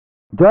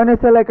Join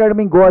SL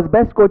Academy, Goa's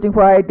best coaching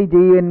for IIT,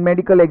 JEE and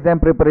medical exam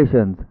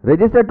preparations.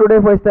 Register today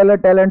for Stellar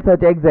Talent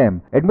Search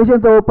exam.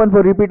 Admissions are open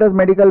for repeaters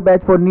medical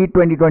batch for NEET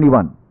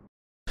 2021.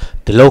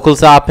 The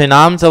locals are up in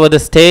arms over the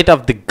state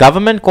of the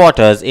government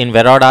quarters in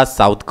Veroda,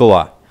 South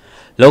Goa.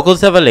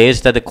 Locals have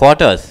alleged that the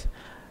quarters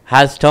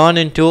has turned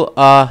into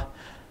a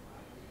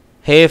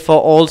hay for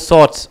all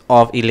sorts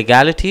of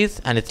illegalities,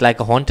 and it's like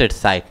a haunted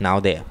site now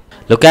there.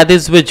 Look at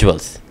these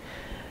visuals.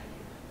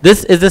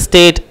 This is the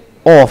state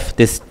of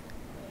this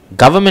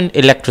government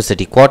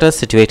electricity quarters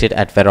situated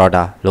at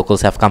Veroda.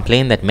 Locals have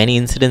complained that many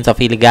incidents of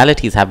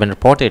illegalities have been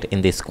reported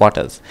in these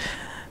quarters.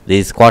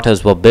 These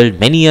quarters were built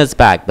many years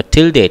back, but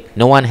till date,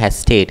 no one has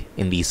stayed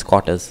in these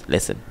quarters.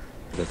 Listen.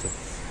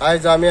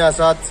 आज आम्ही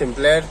आसात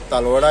सिंपलेट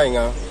तालवडा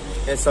हिंगा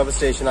हे सब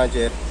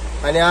स्टेशनाचेर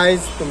आणि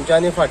आज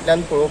तुमच्यांनी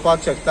फाटल्यान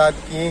पळोवपाक शकतात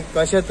की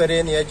कशे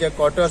तरेन हे जे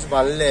क्वार्टर्स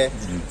बांधले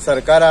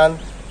सरकारान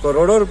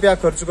करोडो रुपया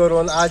खर्च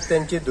करून आज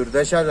त्यांची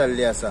दुर्दशा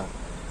जाल्ली आसा.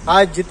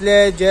 आज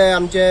जितले जे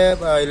आमचे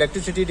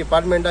इलेक्ट्रिसिटी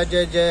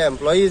डिपार्टमेंटाचे जे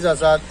एम्प्लॉईज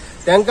आसात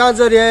त्यांना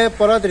जर हे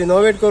परत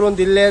रिनोवेट करून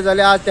दिल्ले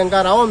जाल्यार आज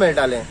त्यांना रावो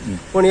मेळटाले,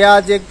 पण हे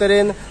आज एक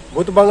तरेन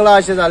भूत बंगला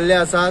अशे जाल्ले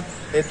आसात.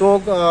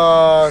 हेतूंक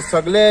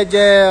सगळे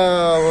जे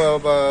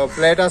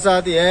फ्लॅट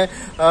आसात हे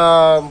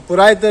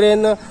पुराय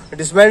तरेन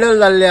डिसमेंटल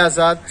जाल्ले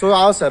आसात. सो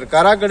हांव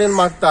सरकारा कडेन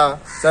मागता,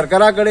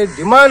 सरकारा कडेन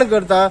डिमांड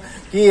करता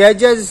की हे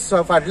जे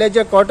फाटले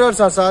जे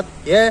क्वार्टर्स आसात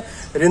हे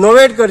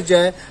रिनोवेट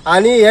करचे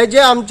आणि हे जे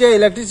आमचे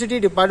इलेक्ट्रिसिटी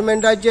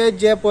डिपार्टमेंटाचे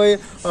जे पळय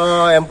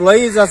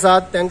एम्प्लॉईज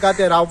आसात त्यांना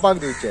ते रावपाक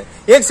दिवचे.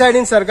 एक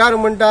सायडीन सरकार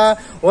म्हणटा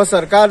हो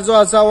सरकार जो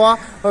आसा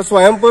हो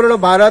स्वयंपूर्ण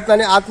भारत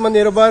आणि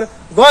आत्मनिर्भर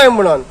गोंय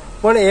म्हणून,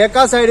 पण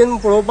एका सायडीन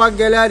पळोवपाक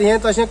गेल्यार हे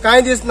तशें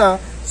कांय दिसना.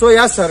 सो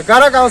ह्या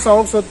सरकाराक हांव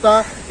सांगूंक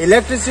सोदतां,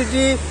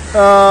 इलेक्ट्रिसिटी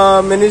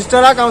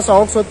मिनिस्टराक हांव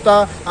सांगूंक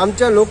सोदतां,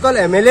 आमच्या लोकल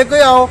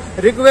MLAकय हांव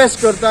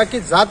रिक्वेस्ट करता की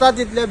जाता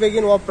तितले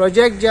बेगीन हो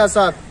प्रोजेक्ट जे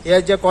आसात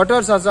हे जे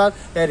क्वार्टर्स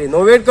आसात हे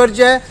रिनोवेट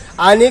करचे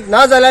आणि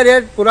ना जाल्यार हे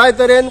पुराय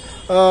तरेन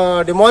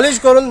डिमॉलिश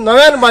करून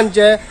नव्यान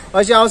बांदचे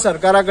अशें हांव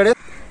सरकारा कडेन.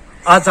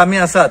 आज आम्ही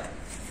आसात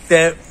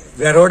ते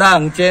वेरोडा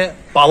हांगचे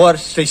power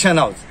station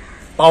house,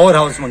 power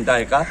house म्हणटा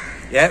हेका,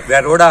 हे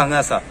वेरोडा हांगा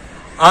आसा.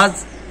 आज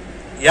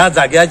ह्या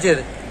जाग्याचेर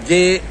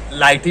जे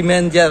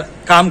लायटीमॅन जे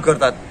काम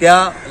करतात त्या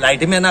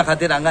लायटीमॅना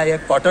खातीर हांगा हे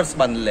क्वार्टर्स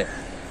बांदले,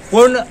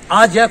 पण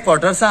आज ह्या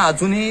क्वार्टर्सां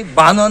अजूनही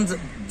बांदून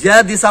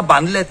ज्या दिसा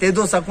बांदले ते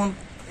दिसाकून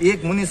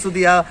एक मनीस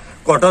सुद्दां ह्या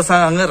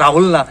क्वार्टर्सां हांगा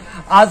रावल ना.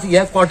 आज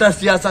हे क्वार्टर्स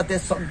जे आसात ते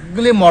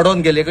सगळे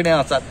मॉडर्न गेले कडेन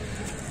आसात.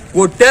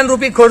 कोट्यान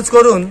रुपये खर्च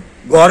करून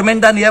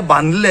गव्हर्मेंटान हे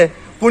बांदले,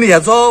 पूण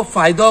हेचो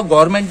फायदो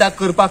गव्हर्मेंटाक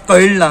करपाक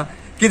कळना.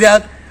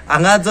 कित्याक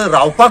हांगा जर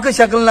रावपाक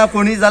शकना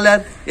कोणी जाल्यार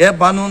हे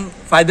बांदून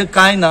फायदो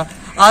कांय ना.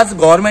 आज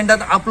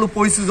गव्हर्मेंटान आपलो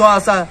पयसो जो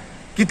आसा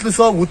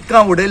कितलोसो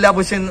उदकां उडयल्या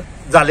भशेन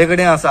जाले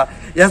कडेन आसा,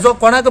 हेचो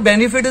कोणाक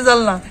बेनिफीट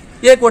जालना.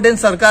 एक वटेन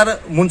सरकार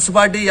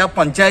म्युनिसिपालिटी ह्या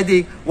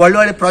पंचायतीक व्हडले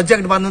व्हडले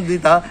प्रोजेक्ट बांदून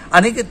दिता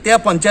आनी त्या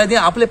पंचायतीन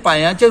आपल्या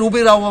पांयाचेर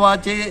उबी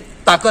रावपाची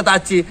ताकद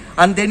आसची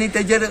आनी तेणी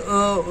तेजेर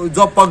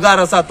जो पगार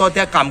आसा तो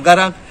त्या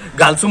कामगारांक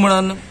घालचो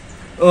म्हणून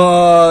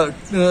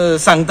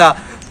सांगता.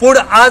 पूण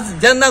आज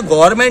जेन्ना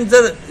गव्हर्मेंट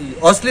जर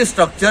असली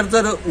स्ट्रक्चर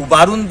जर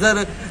उबारून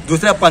जर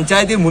दुसऱ्या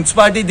पंचायती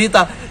म्युनिसिपालिटी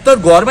दिता तर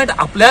गव्हर्मेंट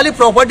आपल्याली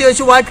प्रॉपर्टी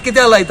अशी वाट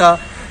कित्याक लायता.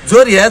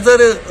 जर हे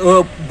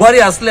जर बरे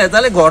असले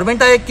जाल्यार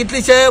गव्हर्मेंटाक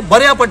कितलेशे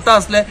बऱ्या पडटा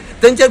असले,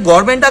 तेंचेर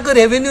गव्हर्मेंटाक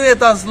रेव्हेन्यू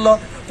येता आसलो,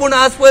 पूण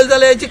आज पळयलें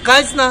जाल्यार हेची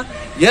कांयच ना.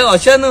 हे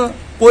अशें न्हू,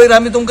 पयर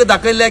आमी तुमकां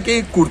दाखयल्लें की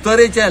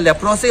कुडतरेचे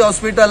लेप्रोसी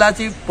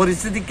हॉस्पिटलाची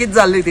परिस्थिती कितें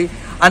जाल्ली ती,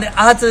 आनी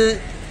आज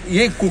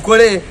हे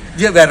कुंकळे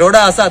जे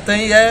वेरोडा आसा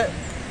थंय हे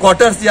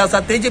क्वार्टर्स जे आसा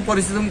तेजी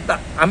परिस्थिती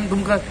आमी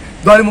तुमकां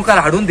दोळे मुखार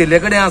हाडून दिल्ले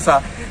कडेन आसा.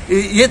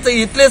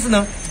 इतलेच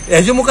न्हू,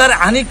 हेजे मुखार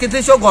आनी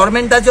कितल्योश्यो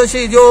गव्हर्मेंटाच्यो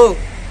अश्यो ज्यो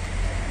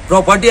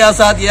प्रॉपर्टी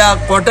आसात या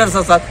क्वार्टर्स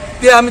आसात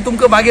ते आमी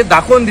तुमकां मागीर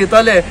दाखोवन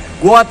दितले.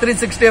 गोवा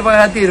 365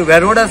 खातीर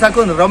वेरोडा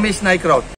साकून रमेश नायक रावत.